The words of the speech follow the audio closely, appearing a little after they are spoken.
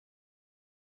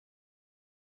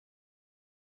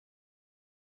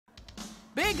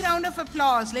Big round of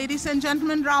applause. Ladies and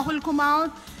gentlemen, Rahul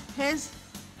Kumawat,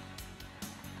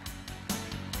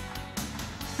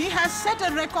 he has set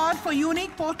a record for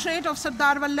unique portrait of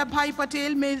Sardar Vallabhbhai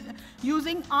Patel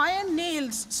using iron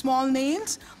nails, small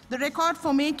nails. The record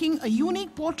for making a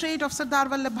unique portrait of Sardar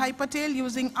Vallabhbhai Patel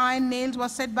using iron nails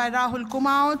was set by Rahul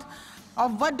Kumawat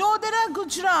of Vadodara,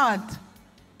 Gujarat.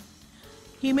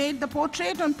 He made the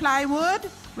portrait on plywood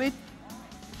with,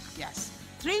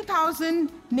 3,000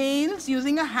 nails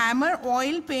using a hammer,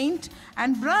 oil, paint,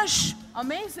 and brush.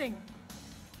 Amazing.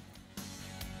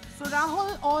 So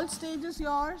Rahul, all stage is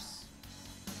yours.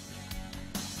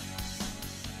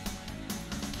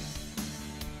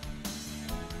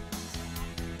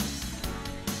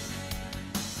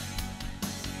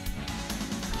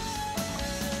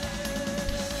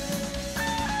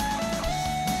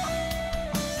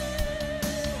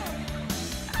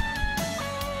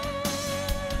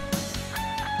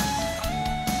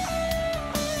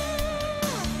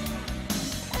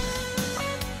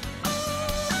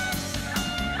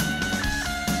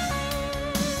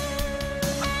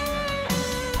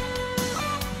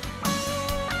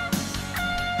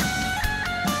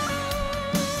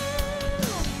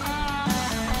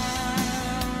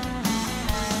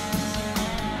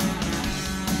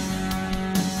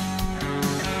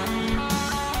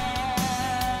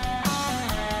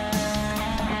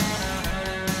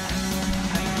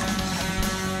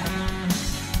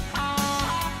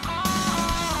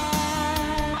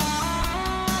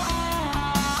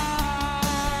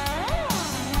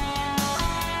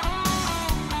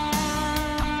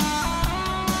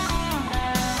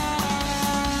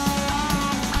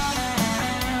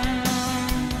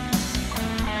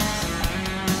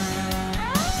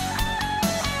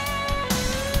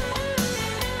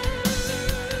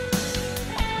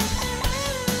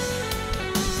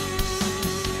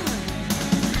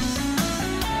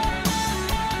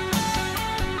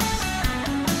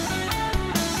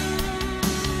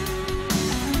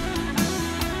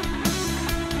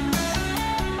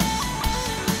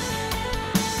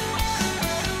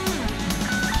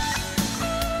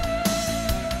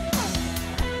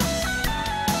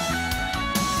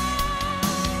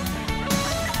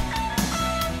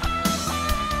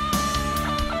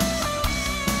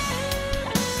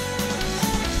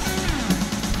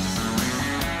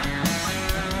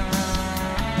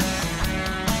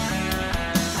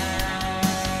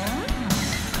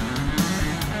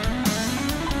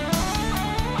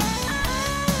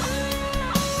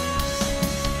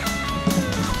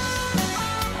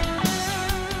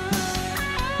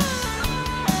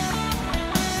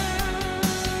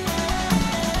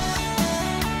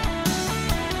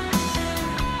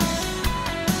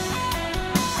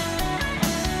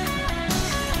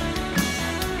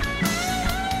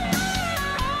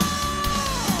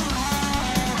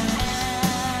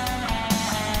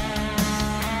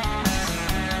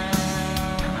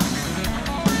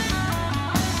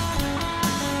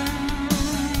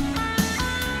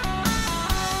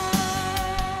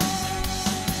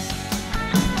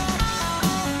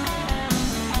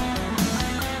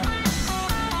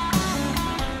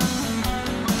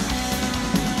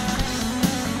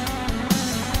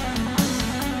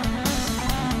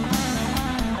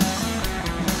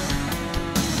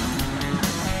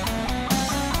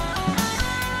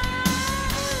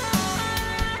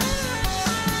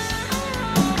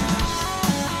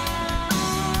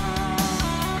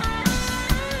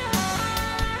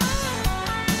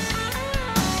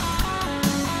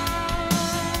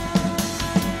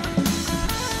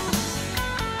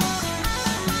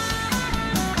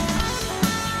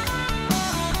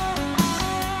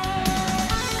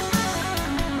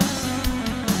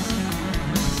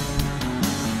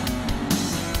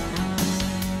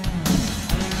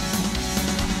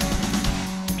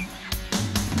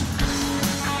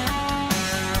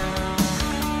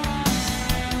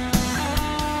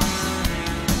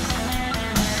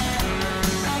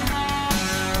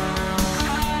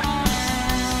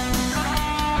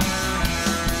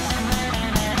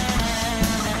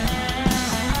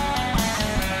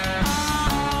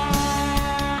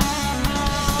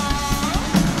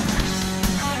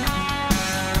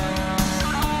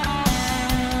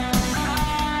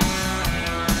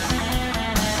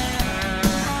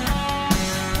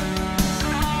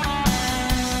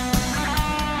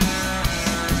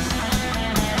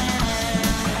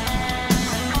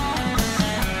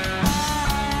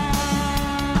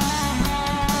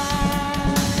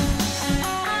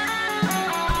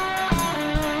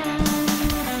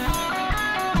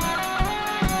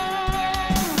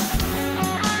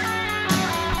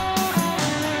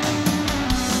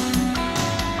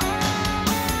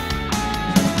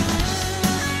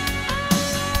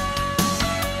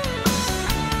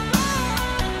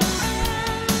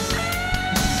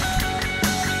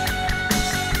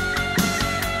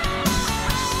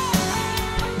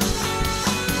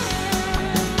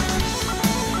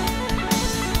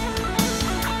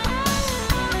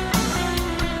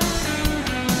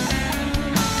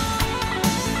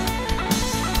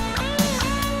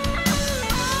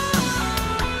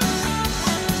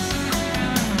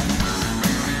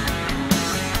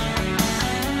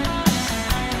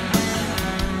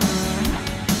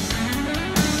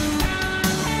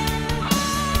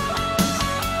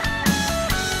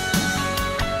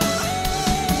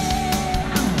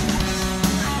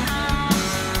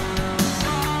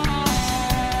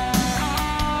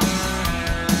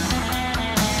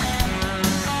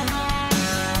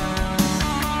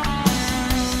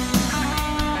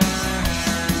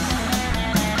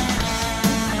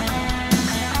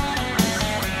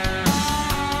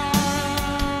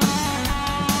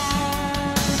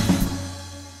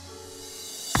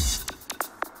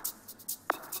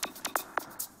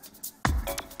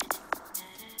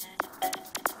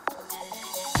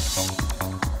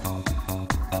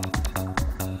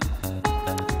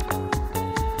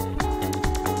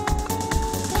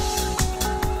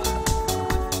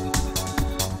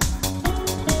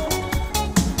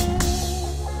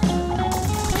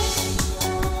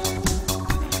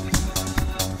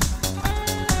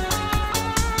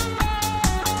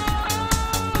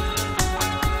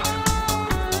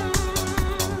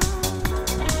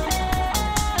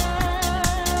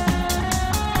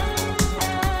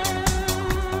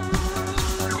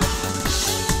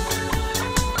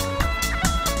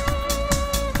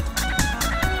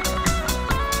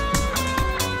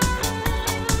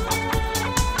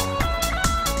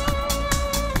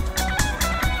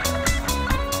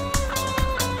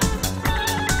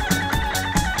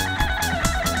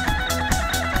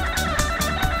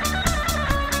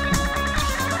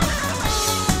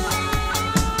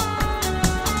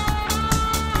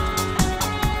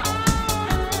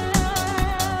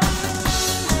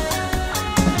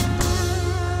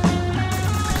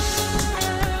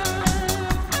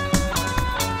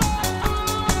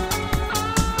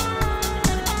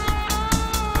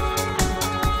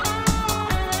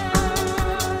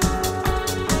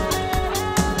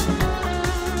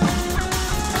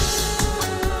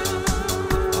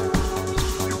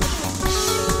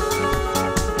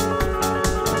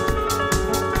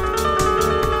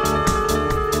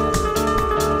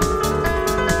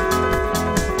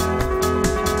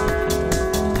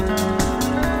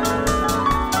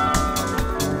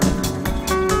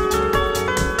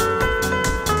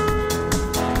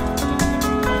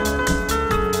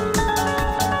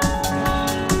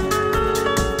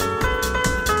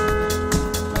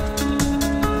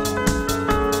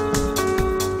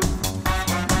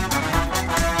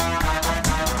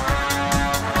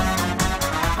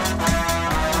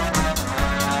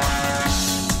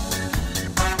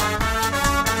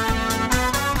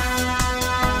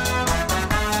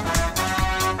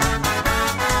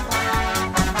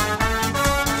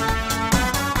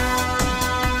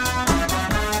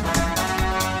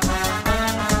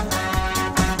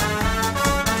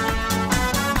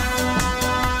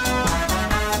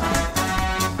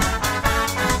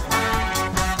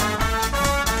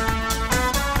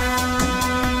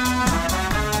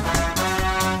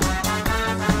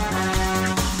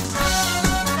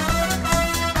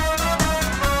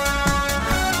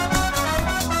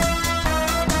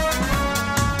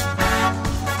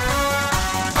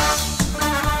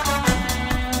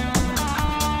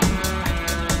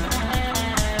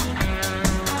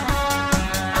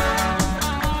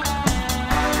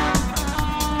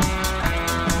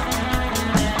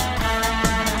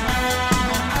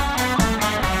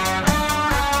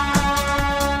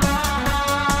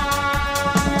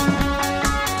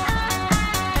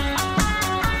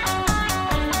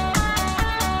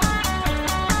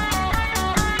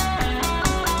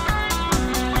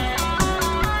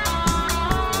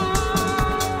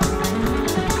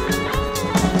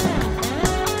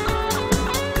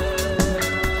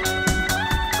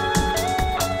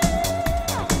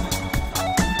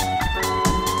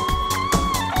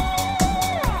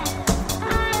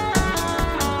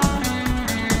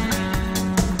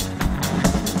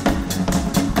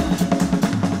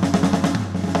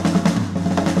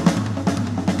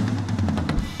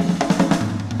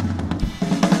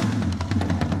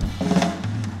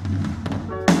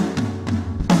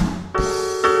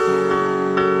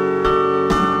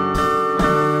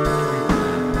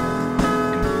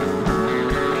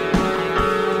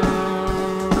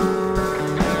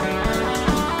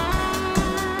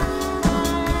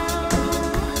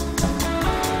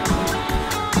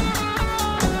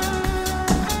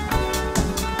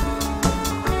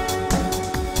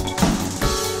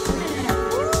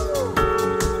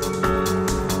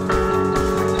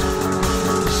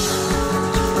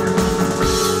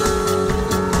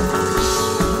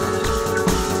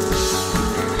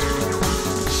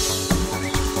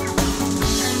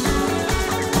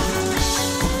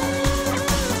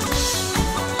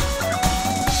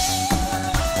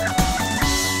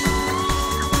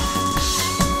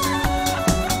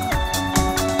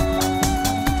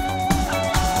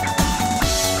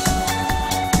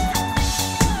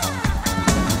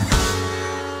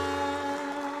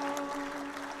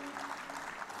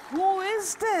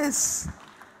 this?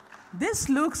 This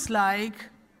looks like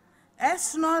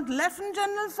Astronaut Lt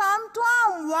Gen Pham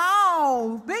Tuan.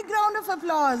 Wow! Big round of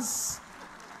applause.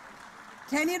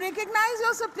 Can you recognize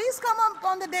yourself? Please come up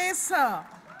on the dais, sir.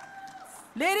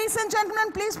 Ladies and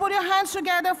gentlemen, please put your hands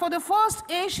together for the first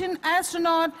Asian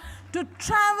astronaut to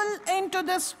travel into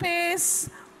the space,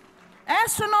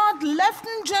 Astronaut Lt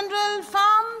Gen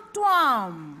Pham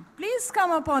Tuan. Please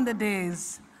come up on the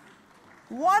dais.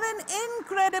 What an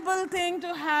incredible thing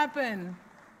to happen.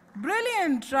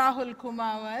 Brilliant, Rahul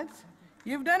Kumawat.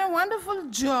 You've done a wonderful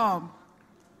job.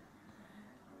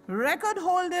 Record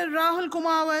holder Rahul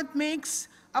Kumawat makes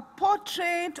a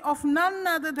portrait of none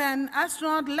other than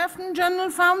Astronaut Lt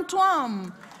Gen Pham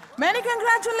Tuan. Many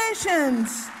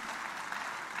congratulations.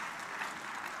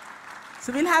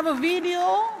 So we'll have a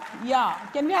video. Yeah,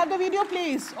 can we have the video,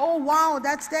 please? Oh, wow,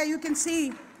 that's there. You can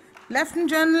see Lt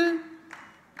Gen,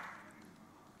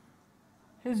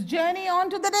 his journey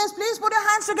onto the days. Please put your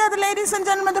hands together, ladies and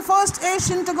gentlemen, the first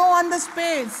Asian to go on the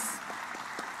space.